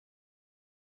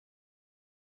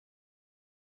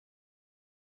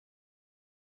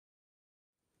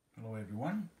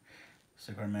everyone,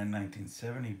 Cigar Man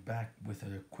 1970 back with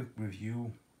a quick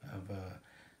review of a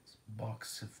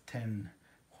box of 10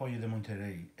 Hoyo de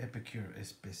Monterrey Epicure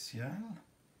Especial.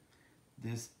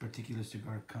 This particular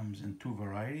cigar comes in two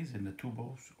varieties, in the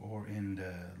tubos or in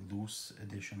the loose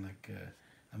edition like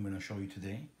I'm going to show you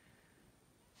today.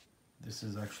 This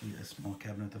is actually a small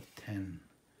cabinet of 10.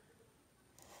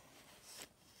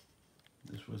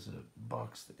 This was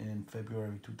boxed in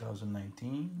February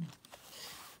 2019.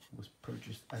 It was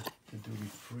purchased at the duty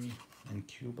free in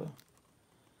Cuba.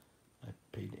 I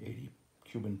paid 80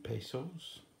 Cuban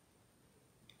pesos.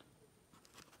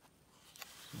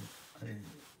 So I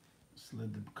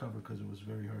slid the cover because it was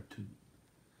very hard to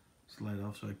slide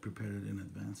off, so I prepared it in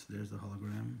advance. There's the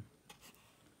hologram.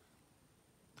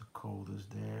 The code is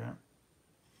there.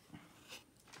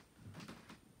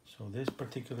 So this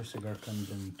particular cigar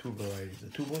comes in two varieties. The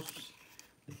tubos,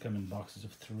 they come in boxes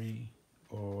of 3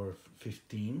 or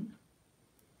 15.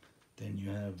 Then you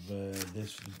have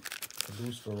this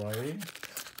loose variety,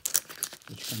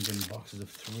 which comes in boxes of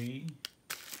 3,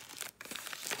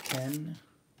 10,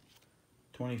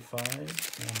 25,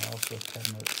 and also a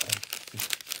cabinet of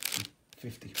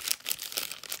 50.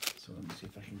 So let me see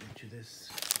if I can get you this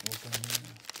open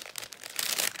here.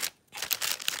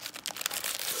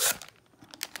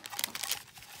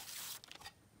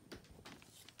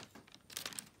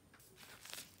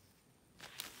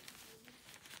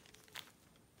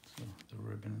 The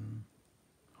ribbon,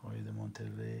 Hoyo de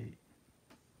Monterrey,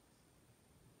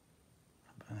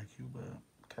 Cuba,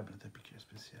 Cabinet Epicure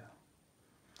Especial.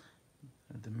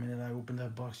 At the minute I open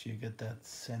that box, you get that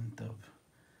scent of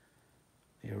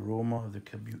the aroma of the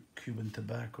Cuban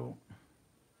tobacco.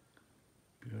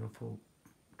 Beautiful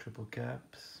triple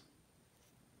caps.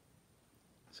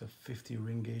 It's a 50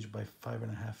 ring gauge by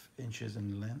 5.5 inches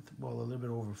in length. Well, a little bit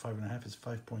over 5.5. It's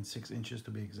 5.6 inches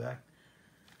to be exact.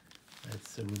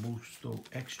 It's a robusto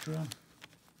extra,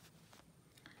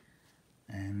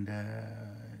 and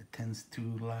it tends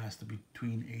to last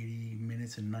between 80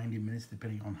 minutes and 90 minutes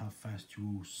depending on how fast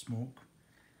you smoke.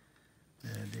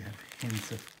 They have hints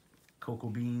of cocoa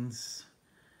beans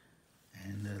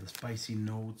and spicy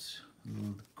notes, a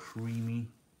little creamy.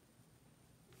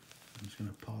 I'm just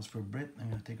gonna pause for a bit.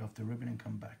 I'm gonna take off the ribbon and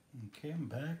come back. Okay, I'm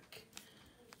back.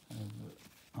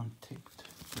 I've untaped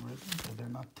the ribbon, so they're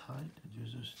not tied, they're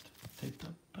just taped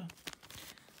up.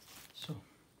 So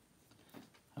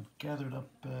I've gathered up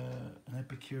an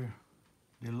Epicure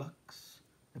Deluxe,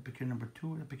 Epicure number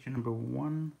 2, Epicure number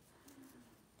 1,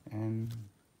 and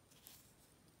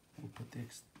we'll put the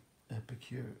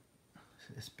Epicure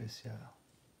Especial.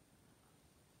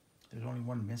 There's only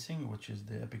one missing, which is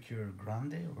the Epicure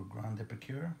Grande or Grand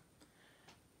Epicure,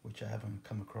 which I haven't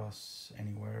come across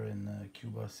anywhere in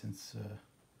Cuba since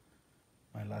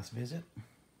my last visit.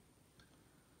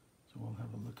 So we'll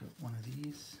have a look at one of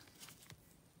these.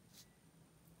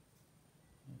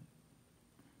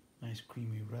 Nice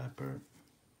creamy wrapper.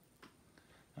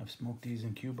 I've smoked these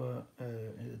in Cuba,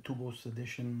 Tubos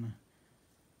edition.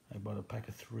 I bought a pack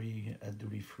of 3 at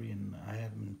duty free, and I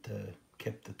haven't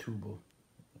kept the tubo.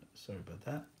 Sorry about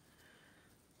that.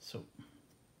 So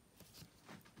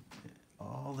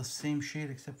all the same shade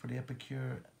except for the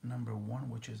Epicure number 1,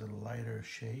 which is a lighter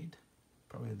shade,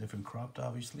 probably a different crop,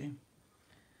 obviously.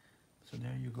 So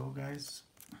there you go, guys.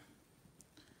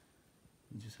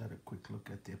 We just had a quick look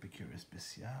at the Epicure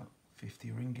Especial,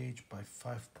 50 ring gauge by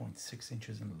 5.6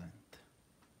 inches in length.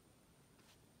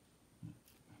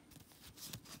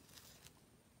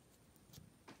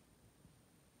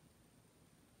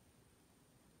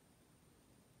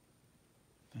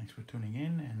 Thanks for tuning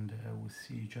in, and we'll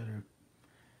see each other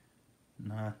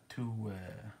not too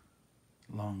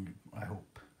long, I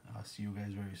hope. I'll see you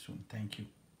guys very soon. Thank you.